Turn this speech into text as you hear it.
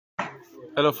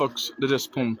Hello folks, this is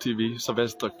POM TV,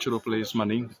 Sylvester Chiropole is my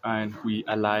name, and we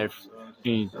are live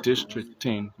in District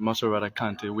 10, Montserrado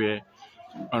County, where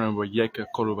Honorable Yekeh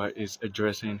Kolubah is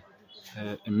addressing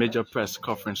a major press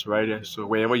conference right there. So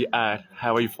wherever you are,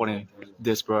 how are you following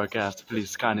this broadcast,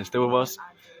 please kindly stay with us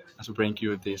as we bring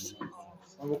you this.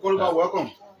 Honorable Kolubah,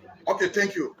 welcome. Okay,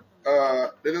 thank you.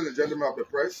 Ladies and gentlemen of the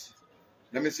press,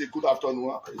 let me say good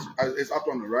afternoon. It's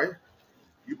afternoon, right?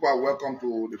 You are welcome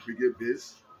to the Brigade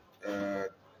Base.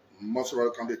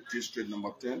 Montserrado County District number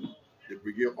 10, the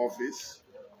Brigade Office.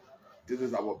 This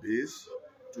is our base.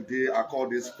 Today I call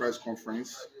this press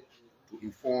conference to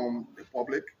inform the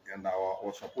public and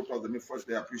our supporters. Let me first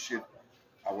appreciate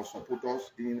our supporters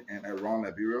in and around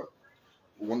Liberia.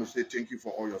 We want to say thank you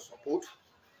for all your support.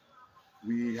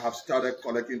 We have started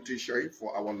collecting t-shirts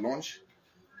for our launch.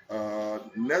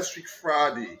 Next week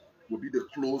Friday will be the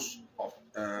close of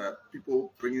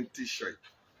people bringing t-shirts.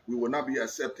 We will not be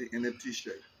accepting any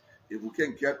t-shirt. If we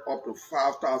can get up to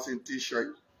 5,000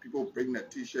 t-shirts, people bring the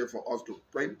t-shirt for us to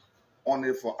print on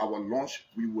it for our launch,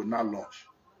 we will not launch.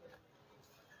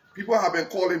 People have been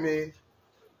calling me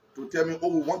to tell me, oh,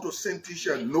 we want to send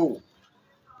t-shirt. No,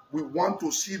 we want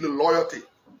to see the loyalty.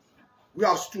 We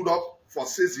have stood up for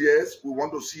 6 years. We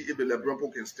want to see if the Liberian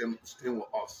people can stand with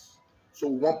us. So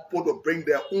we want people to bring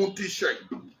their own t-shirt.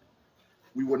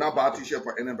 We will not buy a t-shirt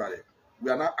for anybody.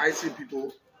 We are not asking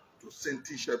people to send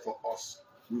t-shirt for us.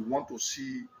 We want to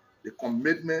see the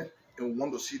commitment and we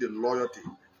want to see the loyalty.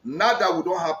 Not that we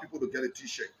don't have people to get a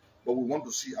t-shirt, but we want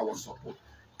to see our support.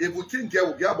 If we can get,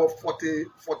 we get about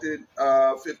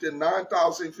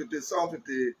 59,000,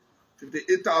 57,000,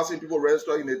 58,000 people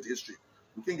registered in the district.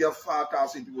 We can get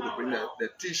 5,000 people to bring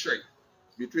the t-shirt.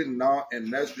 Between now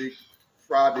and next week,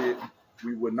 Friday,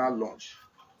 we will not launch.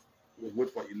 We'll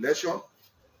wait for election.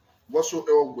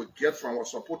 Whatsoever we get from our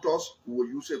supporters, we will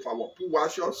use it for our pool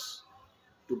washers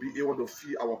to be able to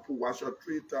feed our pool washer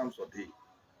 3 times a day.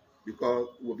 Because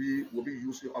we'll be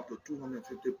using up to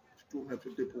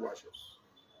 250 pool washers.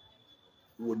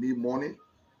 We will need money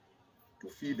to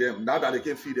feed them. Not that they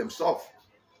can feed themselves,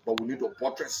 but we need to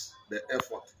buttress the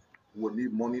effort. We will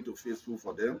need money to feed food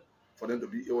for them to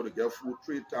be able to get food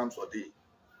 3 times a day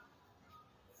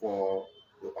for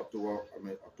the October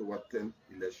 10th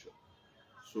election.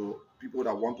 So people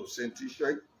that want to send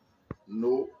t-shirt,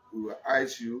 no, we will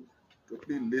ask you to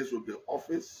please liaise with the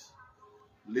office.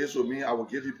 Liaise with me, I will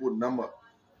give people a number.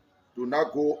 Do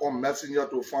not go on Messenger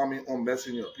to find me on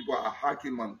Messenger. People are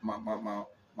hacking my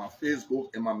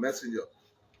Facebook and my Messenger.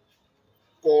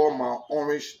 Call my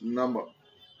orange number.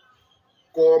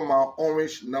 Call my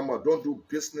orange number. Don't do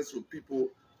business with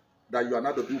people that you are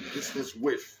not to do business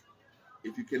with.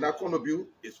 If you cannot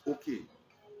contribute, it's okay.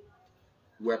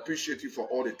 We appreciate you for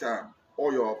all the time.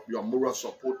 All your moral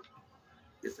support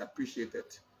is appreciated.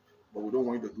 But we don't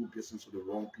want you to do business with the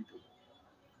wrong people.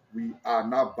 We are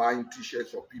not buying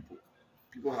t-shirts for people.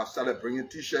 People have started bringing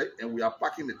t-shirts and we are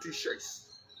packing the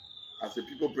t-shirts. As the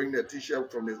people bring their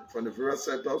t-shirts from the various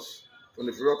sectors, from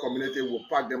the various community, we'll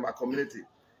pack them by community.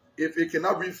 If it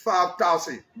cannot reach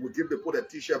 5,000, we'll give the people the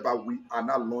t-shirt, but we are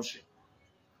not launching.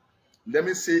 Let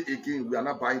me say again, we are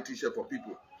not buying t-shirts for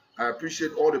people. I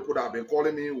appreciate all the people that have been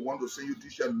calling me. We want to send you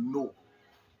t-shirt. No.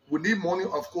 We need money,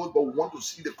 of course, but we want to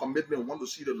see the commitment. We want to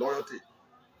see the loyalty.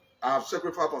 I have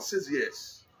sacrificed for 6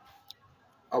 years.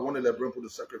 I want to let Liberian people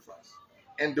to sacrifice.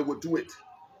 And they will do it.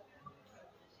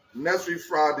 Next week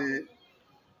Friday,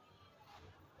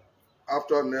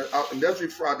 after next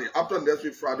week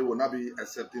Friday, we'll not be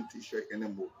accepting t-shirt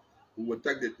anymore. We will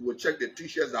check the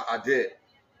t-shirts that are there.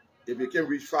 If we can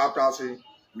reach 5,000,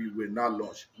 we will not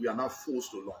launch. We are not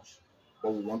forced to launch,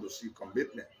 but we want to see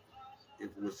commitment. If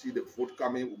we see the vote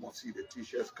coming, we want to see the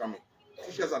t-shirts coming.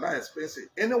 T-shirts are not expensive.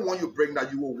 Anyone you bring that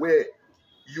you will wear.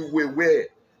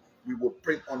 We will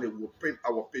print on it. We will print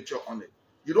our picture on it.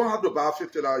 You don't have to buy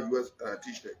 $50 US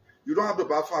t-shirt. You don't have to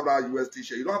buy $5 US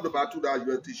t-shirt. You don't have to buy $2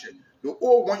 US t-shirt. The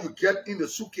old one you get in the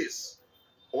suitcase,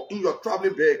 or in your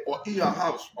traveling bag, or in your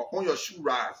house, or on your shoe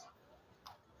rack.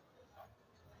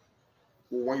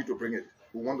 We want you to bring it.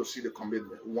 We want to see the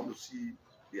commitment. We want to see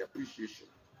the appreciation.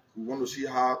 We want to see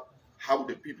how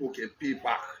the people can pay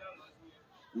back.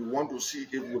 We want to see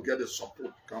if we'll get the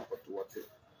support come towards it.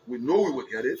 We know we will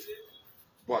get it,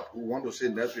 but we want to say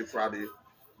next week Friday,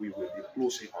 we will be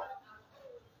closing up.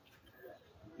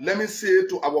 Let me say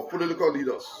to our political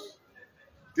leaders,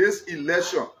 this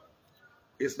election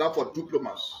is not for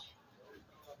diplomats.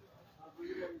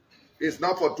 It's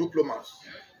not for diplomats.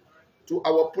 To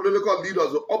our political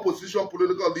leaders, the opposition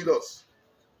political leaders,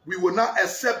 we will not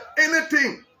accept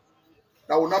anything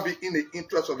that will not be in the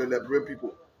interest of the Liberian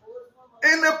people.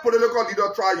 Any political leader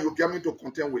try you get me to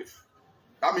contend with.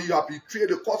 That means you have betrayed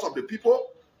the cause of the people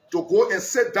to go and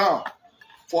sit down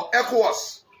for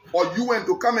ECOWAS or UN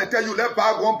to come and tell you, let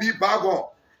bygone be bygone.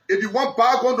 If you want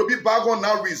bygone to be bygone,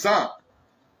 now resign.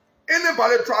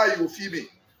 Anybody try, you will feel me.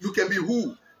 You can be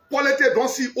who? Politics don't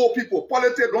see old people.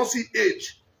 Politics don't see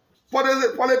age.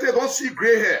 Politics don't see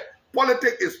gray hair.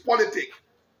 Politics is politics.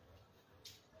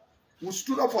 We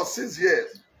stood up for 6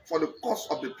 years for the cause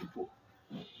of the people.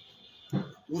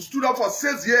 We stood up for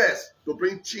 6 years to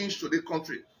bring change to the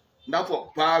country. Not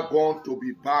for bygone to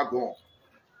be bygone.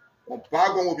 When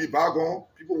bygone will be bygone,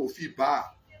 people will feel bad.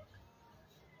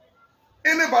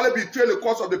 Anybody betray the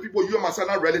cause of the people, you are my son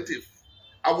relative.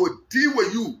 I will deal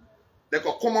with you like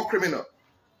a common criminal.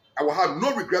 I will have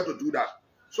no regret to do that.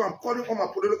 So I'm calling on my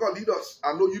political leaders.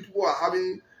 I know you people are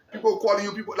having people calling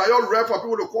you people. Like you're rare for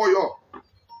people to call you.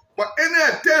 But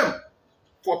any attempt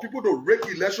for people to rig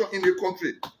election in the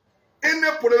country,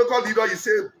 any political leader, you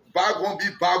say, bygone be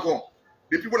bygone.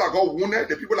 The people that got wounded,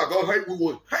 the people that got hurt, we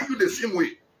will hurt you the same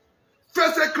way.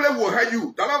 First claim will hurt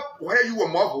you. That will hurt you a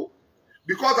marvel.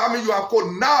 Because, I mean, you have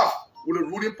got now with the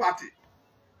ruling party.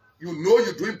 You know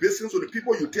you're doing business with the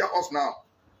people you tell us now.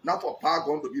 Not for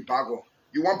bygone to be bygone.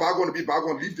 You want bygone to be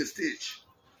bygone, leave the stage.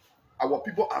 Our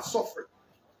people are suffering.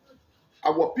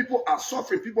 Our people are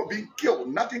suffering. People being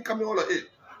killed. Nothing coming out of it.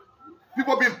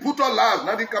 People being put on lives.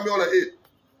 Nothing coming out of it.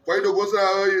 For you to go say,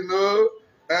 oh, you know,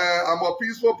 I'm a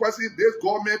peaceful person. This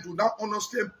government do not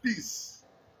understand peace.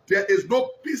 There is no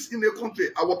peace in the country.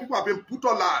 Our people have been put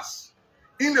on lives.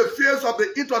 In the face of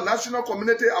the international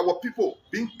community, our people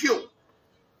being killed.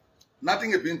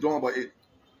 Nothing is being done about it.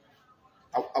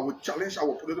 I will challenge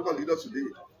our political leaders today.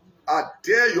 I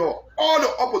dare you, all the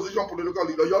opposition political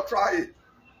leaders, you try it.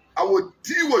 I will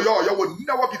deal with you. You will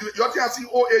never be doing. Your thing I see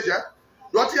old age, eh?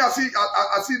 Your thing I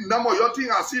see number. Your thing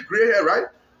I see gray hair, right?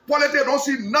 Politics don't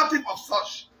see nothing of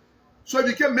such. So if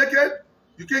you can make it,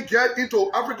 you can get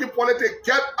into African politics.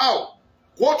 Get out.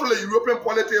 Go to the European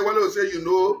politics when they say, you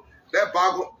know, that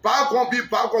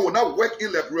bygone will not work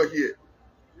in Liberia here.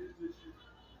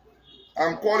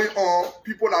 I'm calling on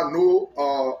people that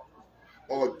know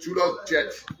Julius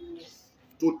Jet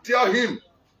to tell him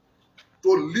to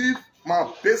leave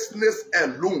my business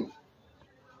alone.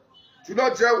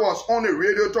 Julius Jet was on the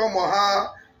radio talking about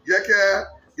how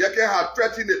Yekeh had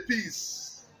threatened the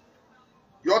peace.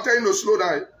 You're telling him to slow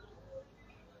down.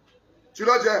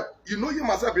 Julius Jet, you know you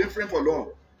must have been friend for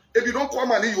long. If you don't call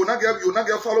my name, you will not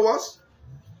get followers.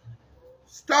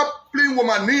 Stop playing with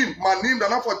my name. My name, they're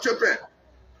not for children.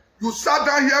 You sat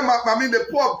down here, I mean, the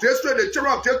poor of district, the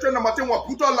children of district, number 10 were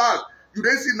put on land. You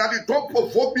didn't see nothing. Don't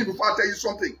provoke me before I tell you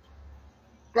something.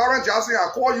 Clarence Jackson, I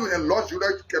call you and Lord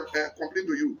Judah complain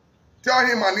to you. Tell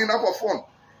him I need not for fun.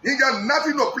 He got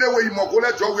nothing to play with him or go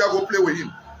let Joe we are go play with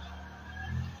him.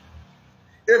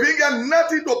 If he got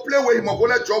nothing to play with him or go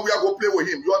let Joe we are go play with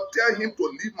him, you tell him to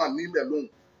leave my name alone.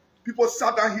 People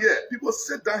sat down here. People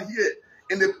sit down here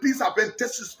and the peace have been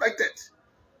disrespected.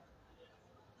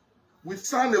 We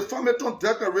signed the Farmington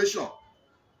Declaration.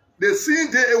 The same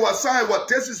day it was signed was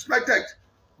disrespected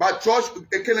by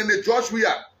George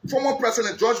Weah, former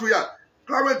President George Weah.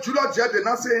 Clarence Julius Jet did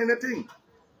not say anything.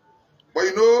 But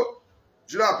you know,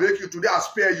 Judah, I beg you, today I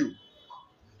spare you.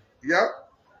 Yeah?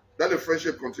 Let the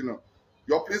friendship continue.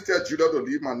 Your please tell Judah to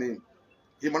leave my name.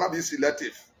 He might not be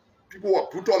selective. People were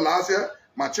put on last year.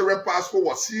 My children's passport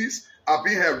was seized. I've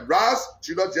been harassed.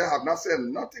 Judah Jet have not said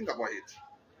nothing about it.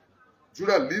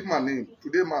 Judah, leave my name.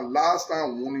 Today, my last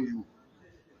time warning you.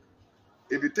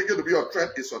 If you take it to be a threat,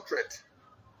 it's a threat.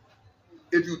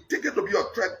 If you take it to be a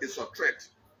threat, it's a threat.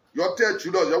 You tell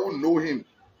Judah, you will know him.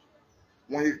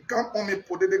 When he come on me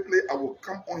politically, I will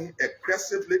come on him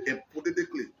aggressively and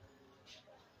politically.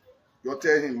 You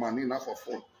tell him, my name not for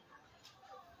fun.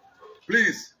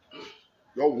 Please,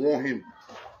 you warn him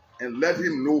and let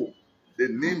him know the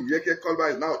name Yekeh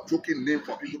Kolubah is now a joking name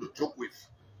for people to joke with.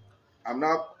 I'm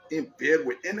not in bed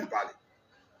with anybody.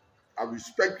 I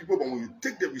respect people, but when you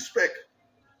take the respect,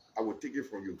 I will take it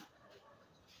from you.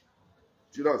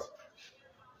 Judas,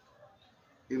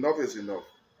 enough is enough.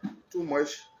 Too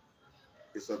much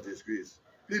is a disgrace.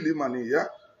 Please leave my name here.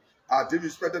 I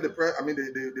disrespected the prayer. I mean,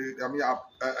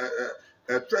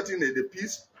 threatening the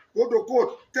peace. Go to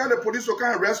court. Tell the police to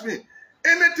come and arrest me.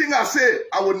 Anything I say,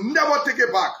 I will never take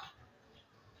it back.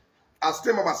 I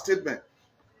stand by my statement.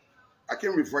 I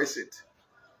can reverse it.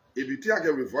 If you think I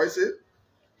can reverse it,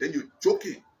 then you're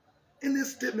joking. Any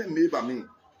statement made by me,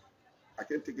 I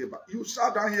can't take it back. You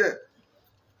sat down here.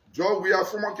 George Weah,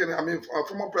 former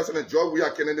President George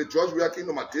Weah, George Weah came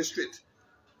to my district.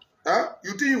 Huh?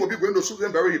 You think he will be going to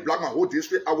Susan Berry, he blocked my whole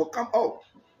district? I will come out.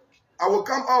 I will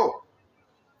come out.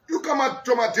 You come out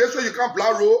to my district, you can't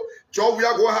block road. Joe, we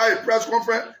are going to have a press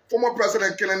conference. Former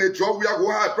President Kennedy, Joe, we are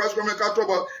going to have a press conference.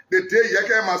 About the day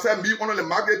Yekeh and myself, me, one of the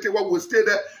market table will stay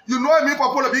there. You know what I mean?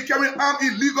 People be carrying arms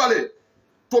illegally.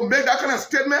 To make that kind of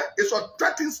statement, it's a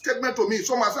threatening statement to me.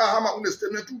 So myself, I have my own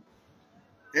statement too.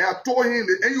 And I told him,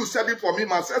 and you said it for me,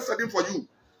 myself said it for you.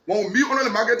 When me, one of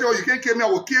the market table, you can't kill me, I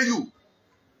will kill you.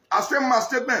 I said my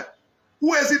statement.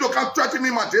 Who is it that can threaten me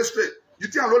in my district? You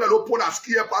think I know that don't put a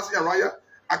skier passing around here?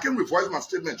 I can revise my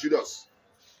statement, Judas.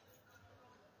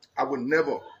 I will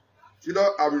never. Judas,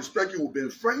 I respect you. We've been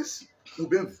friends. We've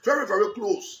been very, very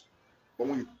close. But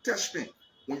when you test me,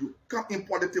 when you come in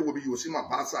politics with me, you will see my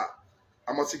bad side.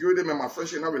 I'm a security man. My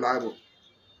friendship is not reliable.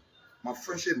 My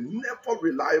friendship never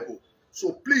reliable.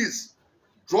 So please,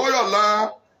 draw your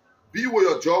line. Be where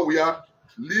your job we are.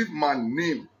 Leave my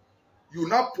name. You're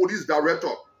not police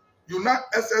director. You're not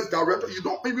SS director. You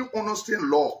don't even understand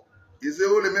law. Is the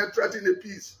only man threatening the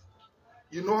peace?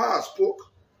 You know how I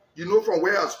spoke? You know from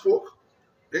where I spoke?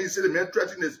 Then you say the man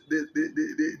threatening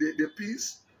the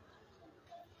peace?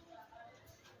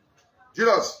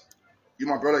 Jesus, you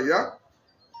my brother, yeah?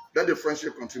 Let the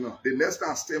friendship continue. The next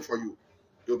time I stand for you,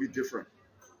 it'll be different.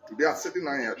 Today I'm sitting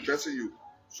down here addressing you.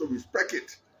 So respect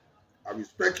it. I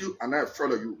respect you and I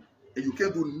follow you. And you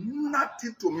can't do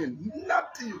nothing to me.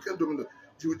 Nothing you can do to me.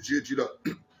 Judah.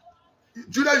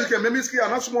 Judah, you can make me scared.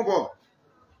 I'm not small boy.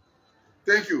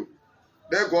 Thank you.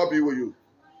 Let God be with you.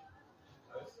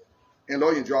 And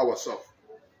Lord, enjoy ourselves.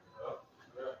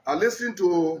 I listened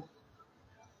to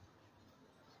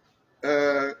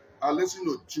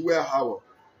Joel Howard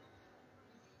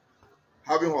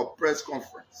having her press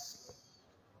conference.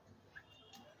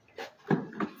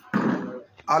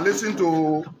 I listened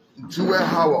to Joel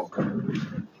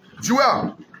Howard.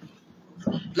 Joel,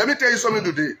 let me tell you something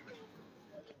today.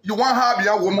 You want to have a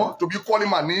young woman to be calling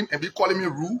my name and be calling me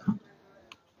rude?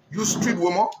 You street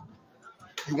woman.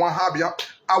 You want to have a...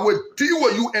 I will deal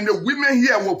with you and the women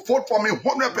here will vote for me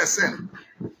 100%.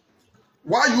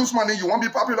 Why use my name? You want to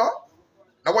be popular?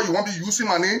 That's why you want to be using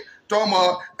my name? Tom,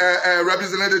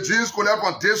 Representative James Kolubah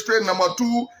from District number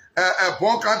 2,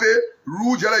 Bon County,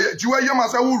 Rue, you are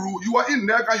myself who rule. You are in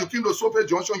neck and you came to Sophie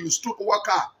Junction, you stood over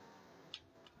car.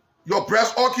 Your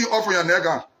breast all came off on your neck.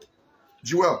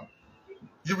 Joel,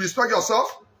 you respect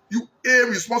yourself? You a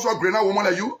responsible granite woman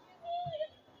like you?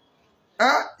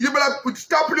 You better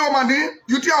stop putting on my name.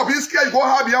 You think I'll be scared you go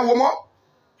have a young woman?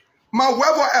 My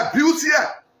wife will abuse here.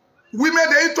 Women,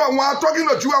 they ain't talking. When I'm talking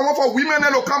to Joel, I want for women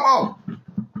then to come out.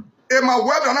 If my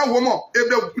wife are not woman, if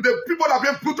the people that have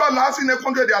been put on last in the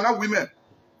country, they are not women.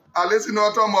 I listen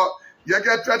to talking about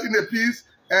Yekeh threatening the peace,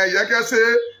 and Yekeh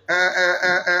say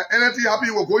anything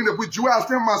happen, we're going to put Joel. I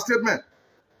stand my statement.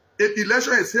 If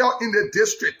election is held in the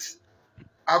district,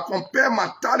 I compare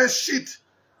my talent sheet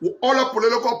with all the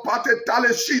political party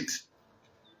talent sheet.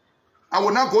 I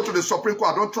will not go to the Supreme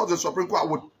Court. I don't trust the Supreme Court. I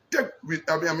will take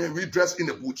redress in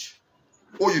the bush.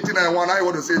 Oh, you think I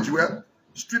want to say, Joel?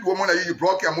 Street woman, you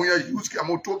brought Camu, you use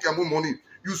Camu, took Camu money.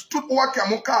 You stood over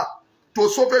Camu car to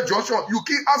Sophie Junction. You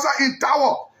keep answer in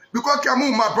tower. Because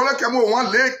Camu, my brother Camu, one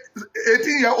leg,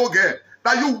 18-year-old girl.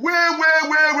 That you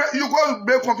you go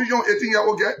make confusion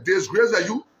 18-year-old girl, disgrace that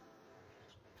you.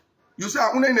 You say,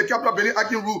 I'm in the capital Berlin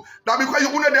acting rude. That because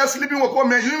you're there sleeping with poor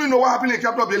men, you don't even know what happened in the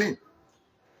capital Berlin.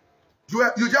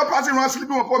 You just passing around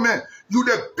sleeping with poor men. You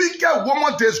the biggest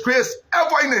woman disgrace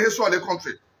ever in the history of the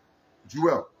country.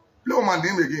 Joel, play on my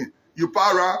name again. You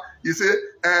para, you say,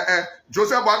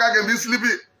 Joseph Baga can be sleepy.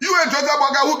 You and Joseph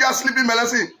Baga, who got sleeping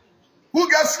medicine? Who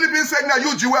got sleeping sickness?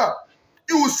 You, Joel.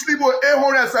 You sleep with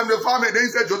 875 men, then you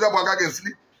say Joseph Baga can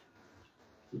sleep.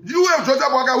 You and Joseph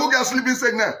Baga, who got sleeping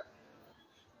sickness?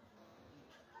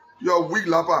 You're weak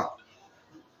lapper.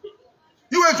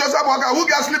 You and Joseph Baga, who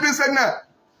got sleeping sickness?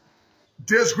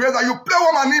 Disgrace that you play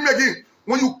on my name again.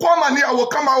 When you call my name, I will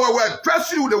come out and will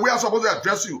address you the way I'm supposed to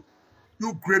address you.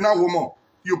 You grenade woman.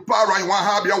 You para, you want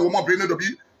to have your woman bringing to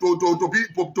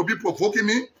be provoking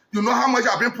me. You know how much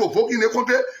I've been provoking the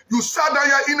country. You sat down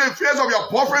here in the face of your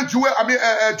boyfriend, Joel.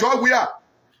 Joy Weah.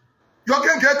 You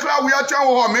can get clear we are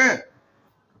telling her man.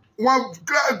 When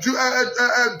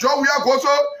Joy Weah goes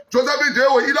so, Joseph Day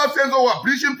will either say so or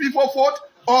bleaching people fault,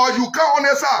 or you can't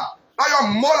understand. Now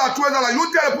you're more than 2 years.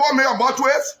 You tell the poor man about 2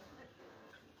 years.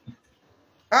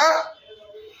 Huh?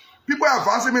 People are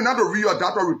advancing me not to read your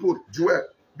data report. Joel,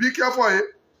 be careful, eh?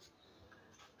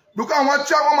 Because I want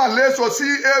to check on my list to see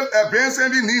if a Ben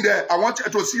Sandy need there. I want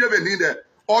to see if it need there.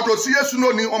 Or to see if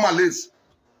Snow need on my list.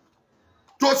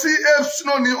 To see if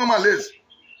Snow need on my list.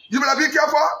 You better be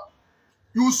careful.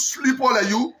 You sleep all of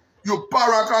you. You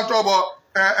para count about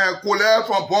Kolubah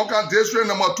from Bon County District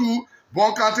number 2,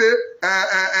 Bon County,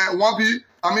 1B,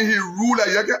 I mean, he ruled like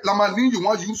Yekeh. Lamanin, you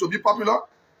want you to be popular?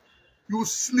 You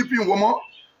sleeping woman.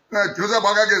 Joseph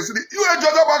Baga can sleep. You ain't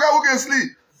Joseph Baga who can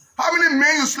sleep. How many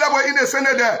men you slept with in the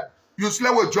Senate there? You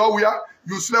slept with Jowia.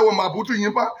 You slept with Mabutu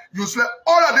Yimpa. You slept,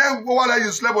 all of them go out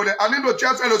you slept with them. And then the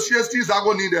church and the CSTs are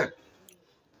going to need them.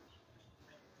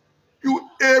 You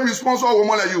a responsible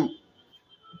woman like you.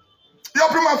 Your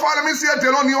prima father me say they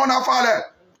don't need on that father.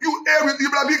 You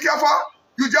better be careful.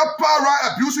 You just power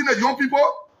around abusing the young people.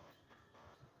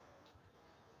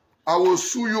 I will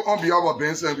sue you on behalf of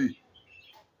Ben Senvi.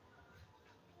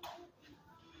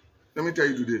 Let me tell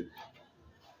you today.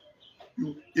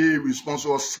 You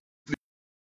irresponsible sleep.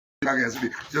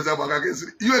 Joseph Baga can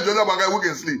sleep. You and Joseph Baga who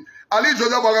can sleep. At least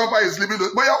Joseph Baga is sleeping.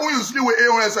 But who you sleep with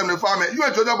 875 men? You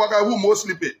and Joseph Baga who most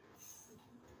sleeping.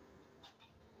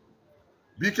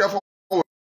 Be careful.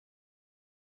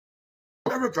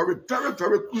 Very, very, very,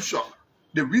 very crucial.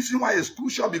 The reason why it's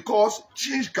crucial because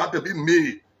change got to be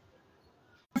made.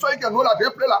 So you can know that they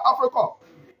play like Africa.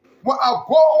 When I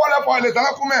go over for the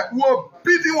Danakume, we are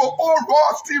beating with all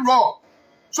raw, still raw.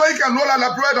 So you can know that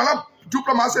the bread and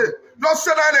diplomacy. Don't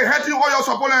sit down and hurting all your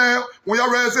support when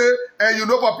you're ready and you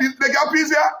know for peace. They got peace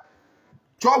here.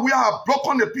 So we have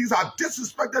broken the peace, have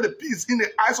disrespected the peace in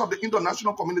the eyes of the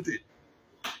international community.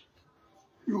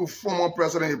 You former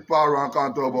president in power and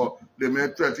can't talk about the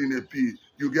man threatening a peace.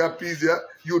 You get peace here.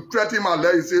 You threaten my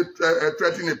leg, you say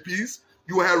threatening a peace.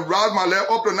 You harass my leg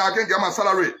up to now I can't get my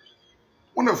salary.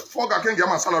 When the fuck I can't get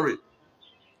my salary?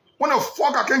 When the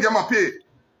fuck I can't get my pay?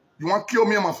 You want to kill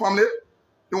me and my family?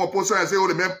 They want to post and say, oh,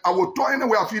 the man, I will talk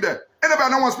anywhere I feed there.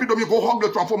 Anybody that wants to speak to me, go hug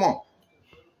the transformer.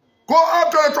 Go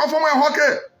up to the transformer and hug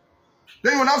it.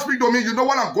 Then you will not speak to me. You know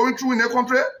what I'm going through in the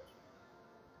country?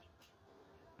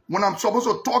 When I'm supposed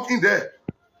to talk in there.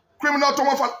 Criminal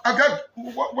Tomo Fala,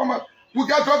 we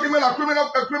got document a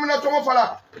criminal Tomo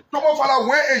Fala. Tomo Fala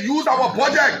went and used our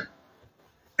budget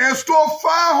and stole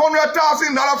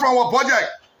 $500,000 from our budget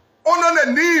under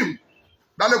the name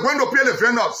that they're going to pay the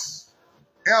vendors.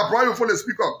 And I brought you for the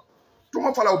speaker.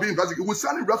 Tomo Fala will be investigated. We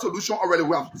signed a resolution already.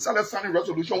 We have started signing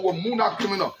resolution. We'll move that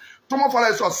criminal. Tomo Fala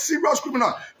is a serious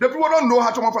criminal. The people don't know how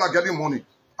Tomo Fala getting money.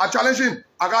 I challenge him.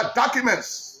 I got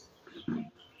documents.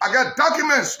 I got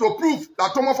documents to prove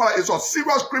that Tomo Fala is a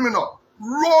serious criminal.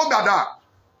 Roll that.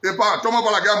 Tomo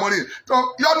Fala get money. So,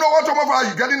 you know what Tomo Fala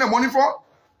you getting the money for?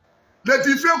 The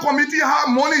defense committee have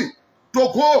money to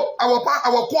go.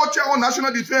 Our co-chair on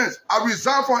national defense. I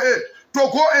resigned from it. To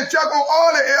go and check on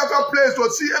all the AFL players to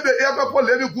see if the AFL play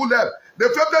living good left. The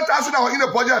 50,000 that were in the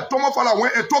budget, Tomo Fala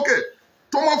went and took it.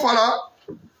 Tomo Fala,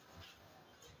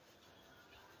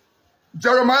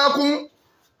 Jeremiah Kun,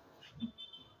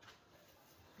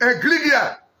 and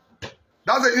Gligia.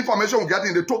 That's the information we're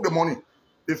getting. They took the money.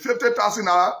 The 50,000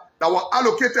 that were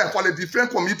allocated for the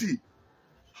defense committee.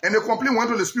 And the complaint went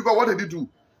to the speaker. What did he do?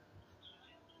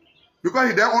 Because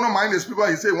he didn't honor the speaker,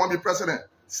 he said he won't be president.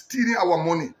 Stealing our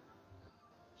money.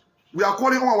 We are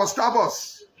calling on our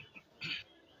staffers.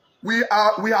 We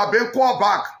have been called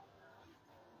back.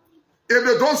 If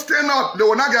they don't stand up, they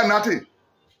will not get nothing.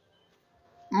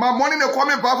 My money they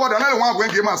coming back for, they're not the one going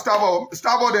to give my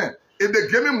staffer then. If they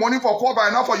give me money for call back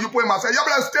enough for you put in myself, you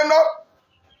better stand up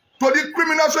to the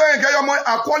criminal so you get your money.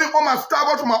 I'm calling on my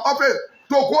staffers from my office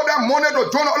to go that money to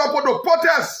join all up to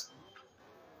protest.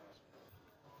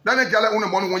 Then they get the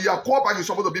money when you are called back, you're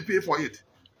supposed to be paid for it.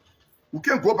 We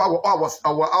can't go back with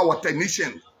our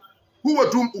technician who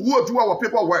will do our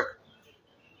paperwork.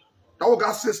 That we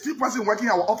got 60% working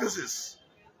in our offices.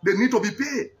 They need to be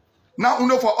paid. Now,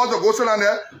 for us to go so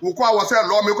there, we call ourselves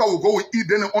lawmaker, we go, we eat,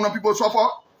 then honor people suffer.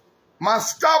 My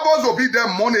staffers will be their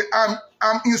money.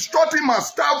 I'm instructing my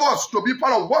staffers to be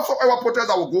part of whatsoever protest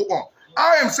that will go on.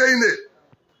 I am saying it.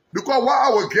 Because what I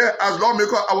will get as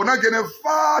lawmaker, I will not get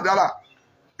 $5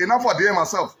 enough for them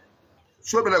myself.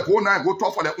 So they better go now and go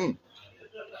talk for their own.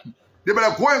 They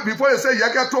better go in before they say,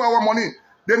 Yekeh took our money.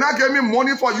 They not give me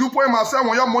money for you putting myself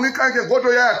when your money can't go to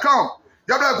your account.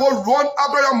 You better go run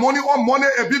after your money or money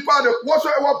and be part of it.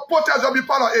 Whatsoever protest will be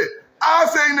part of it. I'm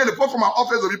saying that the people from my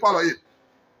office will be part of it.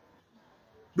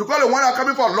 Because the one that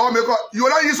coming for lawmaker, you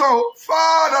will not use some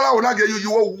 $5 will not get you.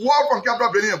 You will walk from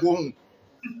Capital Building and go home.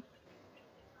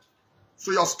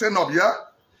 So you stand up, yeah?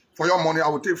 For your money, I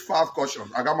will take 5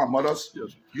 cautions. I got my mothers.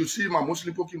 Yes. You see my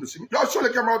Muslim people came to see me. Y'all show the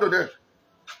camera out of there.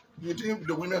 You think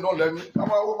the women don't let me?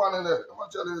 Come on, woman in there. Come on,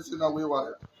 tell them to now way over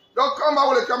there. Don't come out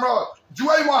with the camera out. Do you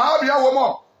want how be a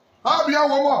woman? How be a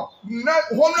woman?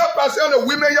 100% of the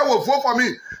women here will vote for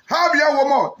me. How be a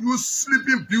woman? You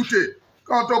sleeping beauty.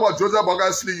 Can't talk about Joseph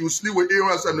Baga sleep. You sleep with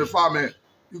Aaron's and the farmer.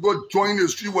 You go join the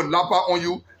street with Lapa on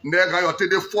you. Nega, you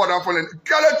take the 4 down from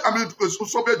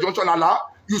the Junction Allah.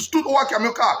 You stood over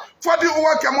Camus car, fighting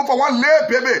over Camus for one lay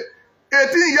baby.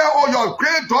 18-year-old, your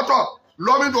great daughter,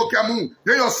 loving to Camus.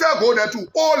 Then yourself go there too.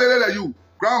 Oh, lady, you,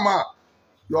 grandma,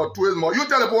 your twins more. You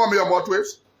tell the boy me your more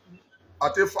twins. I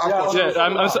take 5%.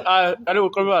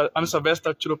 Yeah, I'm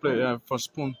Sylvester Chirople from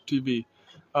Spoon TV.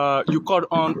 You called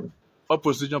on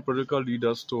opposition political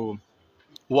leaders to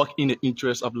work in the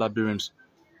interest of Liberians.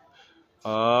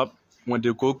 When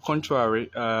they go contrary,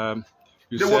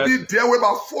 they will be there with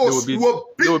about force. They will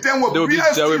beat them with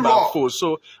BST law. Force.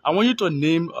 So I want you to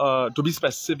name, to be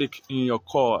specific in your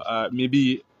call.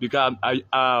 Maybe because I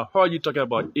heard you talking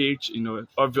about age. You know,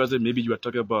 obviously maybe you were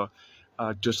talking about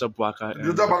Joseph Boaka.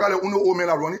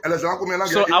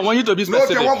 So I want you to be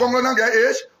specific. No, who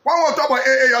talk about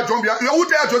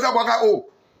Joseph Boaka?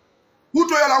 Who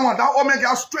told you that one? That woman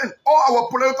got strength. All our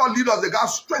political leaders, they got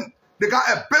strength. They got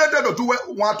ability to do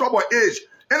what one talk about age.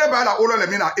 Anybody that older than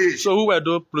me at age. So who were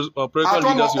those political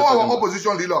leaders? All our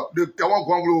opposition leaders, the Kawan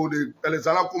Gonglo, the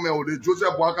Alexander Kume, the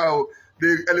Joseph Boaka,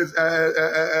 the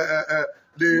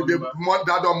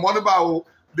Moniba,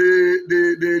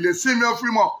 the Simeon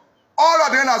Fremont. All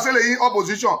of them are saying in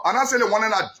opposition. And I say the one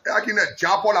that acting a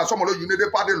job or some of the Unity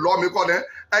Party lawmaker then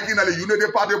acting at the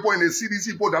Unity Party point in the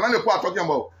CDC point. And that's what I'm talking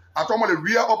about. I'm talking about the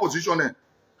real opposition then.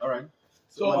 All right.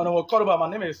 So, on our call about, my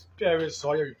name is Pierre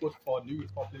Sawyer, report for New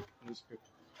Republic newspaper.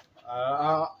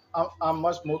 I'm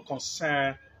much more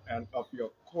concerned of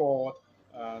your call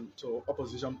to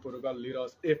opposition political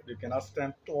leaders if they cannot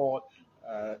stand tall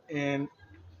in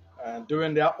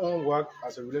doing their own work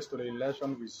as it relates to the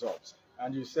election results.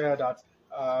 And you said that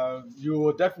you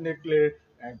will definitely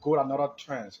go another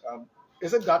trend.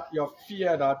 Is it that your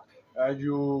fear that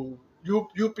you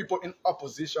people in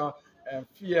opposition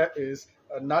fear is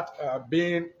not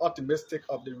being optimistic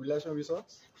of the election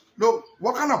results? No,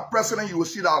 what kind of president you will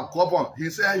see that govern? He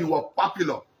said he was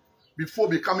popular before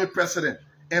becoming president,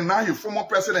 and now he's former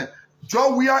president.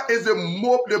 John Weah is the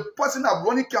person that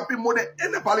running campaign more than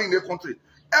anybody in the country.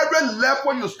 Every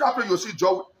level you start with, you see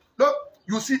John. Look,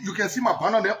 you can see my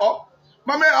banner there up.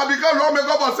 My man, I become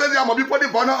lawmaker for saying I'm gonna be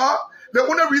putting banner up. The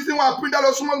only reason why I print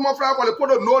that so much more flag for the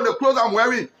photo know the clothes I'm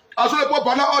wearing. I saw they put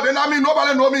banner up, then I mean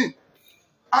nobody know me.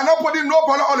 I'm not putting no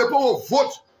banner on the people will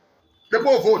vote. The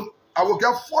people will vote. I will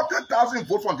get 40,000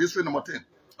 votes from district number 10.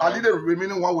 I need the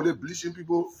remaining one with the bleaching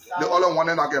people. The other one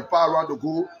then I can power around to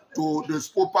go to the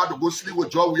sport park to go sleep with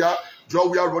Joe Weah. Joe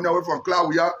Weah running away from Cloud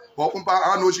Weah. But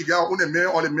I know she got on the man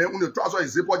on the trouser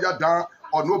is zipper down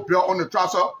or no belt on the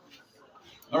trouser. All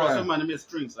right, so my name is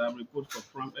Strings. I report for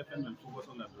Prime FM and focus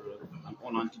on an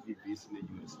online TV based in the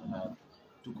US. I have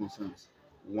two concerns.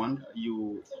 One,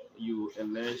 you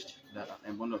alleged that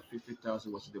an amount of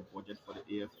 50,000 was the budget for the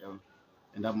AFL,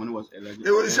 and that money was alleged.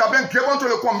 It should have been given to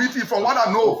the committee, from what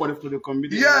I know. To the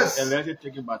committee. Yes. Alleged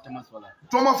taken by Thomas Fala.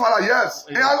 Thomas Fala, yes.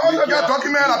 And I also get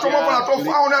document that Thomas Fala told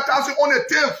 500,000 on the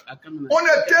tape. On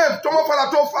the tape, Thomas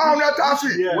Fala told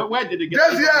 500,000. Where did they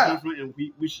get this year? And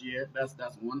which year? That's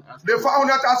one aspect. The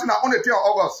 500,000 are on the 10th of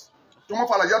August. Thomas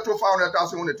Fala just told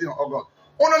 500,000 on the 10th of August.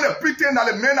 Only the pretend that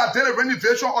the men are doing the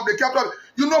renovation of the capital.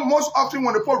 You know, most often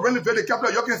when the people renovate the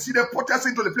capital, you can see them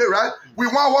protesting to the play, right? We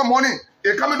want one money.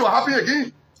 It's coming to happen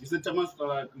again. You said Thomas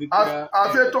Fala.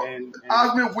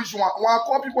 Ask me which one. When I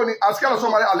call people, I scared of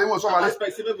somebody, I live with somebody.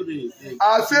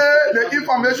 I say the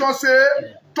information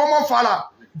say Thomas Fala,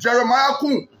 Jeremiah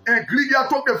Kuhn, and Grigia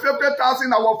took the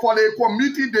 50,000 for the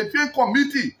committee, the field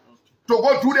committee, to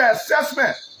go do the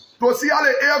assessment to see how the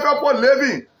AFL people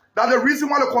living. That's the reason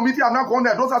why the committee are not going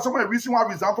there. Those are some of the reasons why I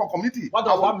resigned from committee. What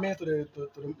does that mean to the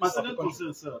my second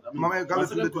concern, sir? My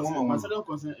second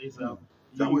concern is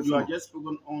you are just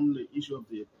speaking on the issue of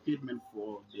the payment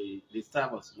for the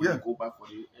staffers when you go back for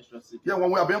the extra sick. Yeah,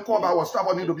 when we are being called by our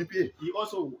staff, need to be paid. He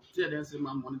also said that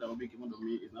my money that will be given to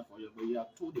me is not for you, but you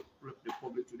have told the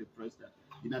public to the press that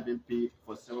you're not being paid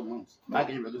for 7 months. Let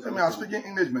me I'm speaking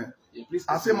English, man. Yeah, please.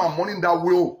 I say my money that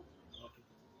will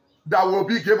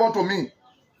be given to me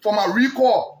for my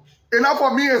recall. Enough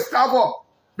for me is staffer.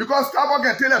 Because staffer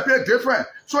can tell a pay different.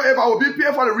 So if I will be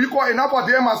paid for the recall, enough for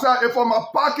them myself, if for my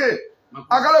pocket,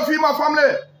 I gotta feed my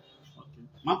family.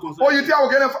 Okay. Oh, you think I will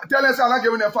get tell us I'm not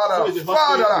giving them father? So it's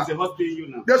a host paying you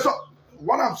now. That's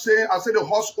what I'm saying. I say the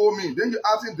host owe me. Then you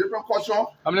asking different questions.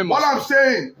 What I'm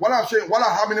saying, what I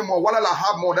have many more, what I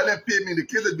have more, let them pay me. The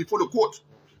case is before the court.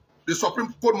 The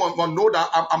Supreme Court must know that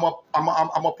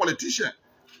I'm a politician.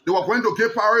 They were going to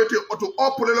give priority to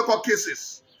all political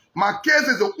cases. My case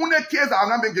is the only case that I've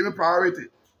not been given priority.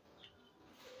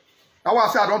 That's why I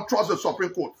say I don't trust the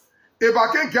Supreme Court. If I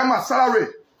can't get my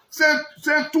salary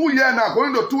Since 2 years now,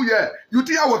 going to 2 years, you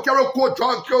think I will carry code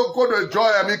to joy?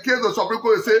 I mean, case the Supreme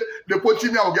Court say they put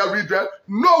me, I will get redress.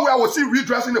 No way I will see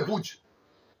redress in the bush.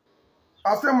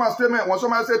 I said my statement when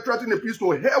somebody say threaten the peace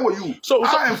to hell with you. So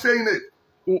I am saying it.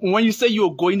 When you say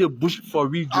you're going to the bush for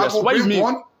redress, what do you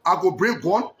mean? I go bring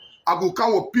gun. I go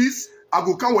come with peace. I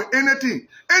go come with anything.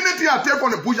 Anything I take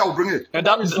from the bush, I will bring it. And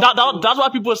that's why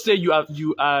people say you are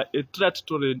a threat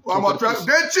to the. I'm a threat.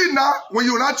 They cheat now. When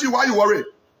you not cheat, why you worry?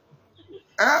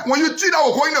 When you cheat, I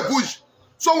will go in the bush.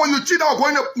 So when you cheat, I will go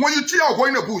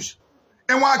in the bush.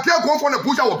 And when I get going from the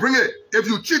bush, I will bring it. If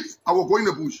you cheat, I will go in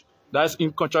the bush. That's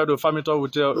in contrary to family talk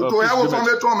with your. To hell with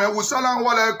family talk, man. We sell on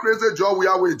what a crazy job we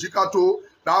are with Jikato,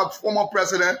 that former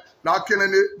president, that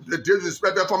killing the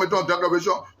disrespected family talk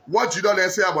declaration. What you don't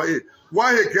say about it?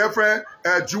 Why her girlfriend,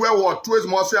 Jewel or twist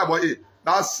more say about it?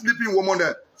 That sleeping woman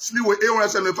there, sleep with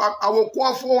 875. I will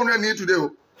call 400 need today.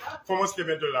 Former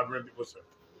statement to elaborate people, sir.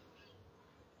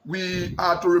 We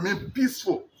are to remain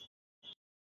peaceful.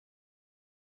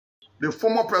 The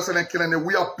former president killing it,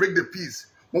 we are break the peace.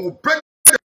 When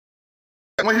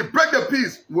he break the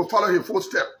peace, we will follow his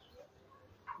footstep.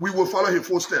 We will follow his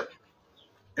footstep.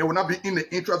 And will not be in the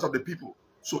interest of the people.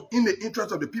 So in the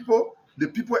interest of the people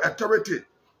authority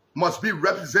must be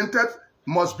represented,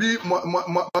 must be, you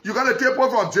got to take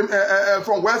people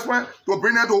from West Point to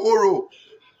bring them to Oro.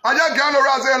 I just get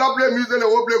around say, I play music, they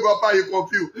will play go by you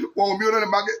confused. When we meet on the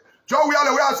market, Joe, we are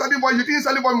the way I'm selling boy, you think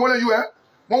selling boy more than you, eh?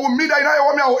 When we meet that, I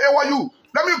will air you.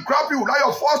 Let me grab you, now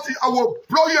your first thing, I will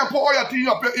blow you and put all your things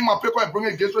in my paper and bring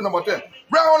it against number 10.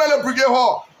 Bring on the brigade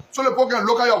hall, so the people can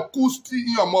look at your cool tea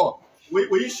in your mouth.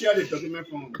 Will you share the document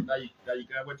from that you got?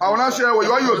 I will not share with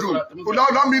you. What you do?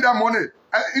 Don't need that money.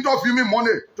 Interview me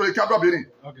money to the capital building.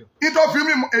 Okay. Interview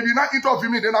me. If you not interview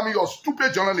me, then I mean you're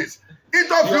stupid journalist.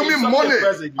 Interview me money.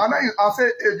 And I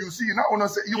say, if you see, you not want to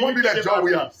say, you won't be that job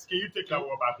we are. Can you take that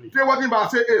word back, please? Say what thing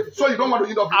about say if. So you don't want to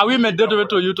interview. Are we mandatory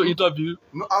to you to interview?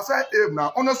 No, I said if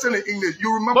now. Understand in English.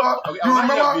 You remember?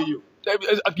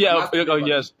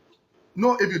 Yes.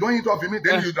 No, if you don't interview me,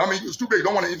 then you're stupid. You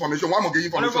don't want the information. Why am I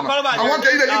getting information? I want to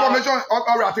get you the information, or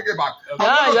I'll take it back.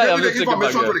 I want to give you the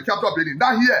information to the capital building.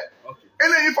 Not here.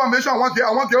 Any information I want to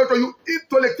give to you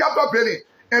to the capital building.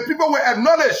 And people will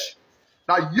acknowledge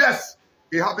that yes,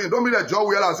 it happened. Don't be the job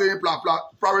where I say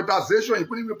prioritization. You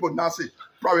couldn't even pronounce it.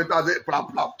 Prioritization.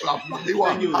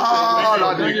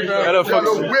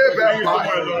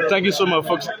 Thank you so much,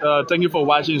 folks. Thank you for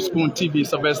watching Spoon TV.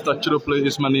 Sylvester Chidoplay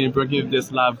is my name, bringing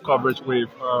this live coverage with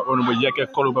Honorable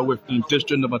Yekeh Kolubah within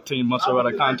District Number 10,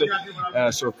 Montserrado County.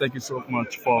 So thank you so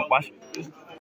much for watching.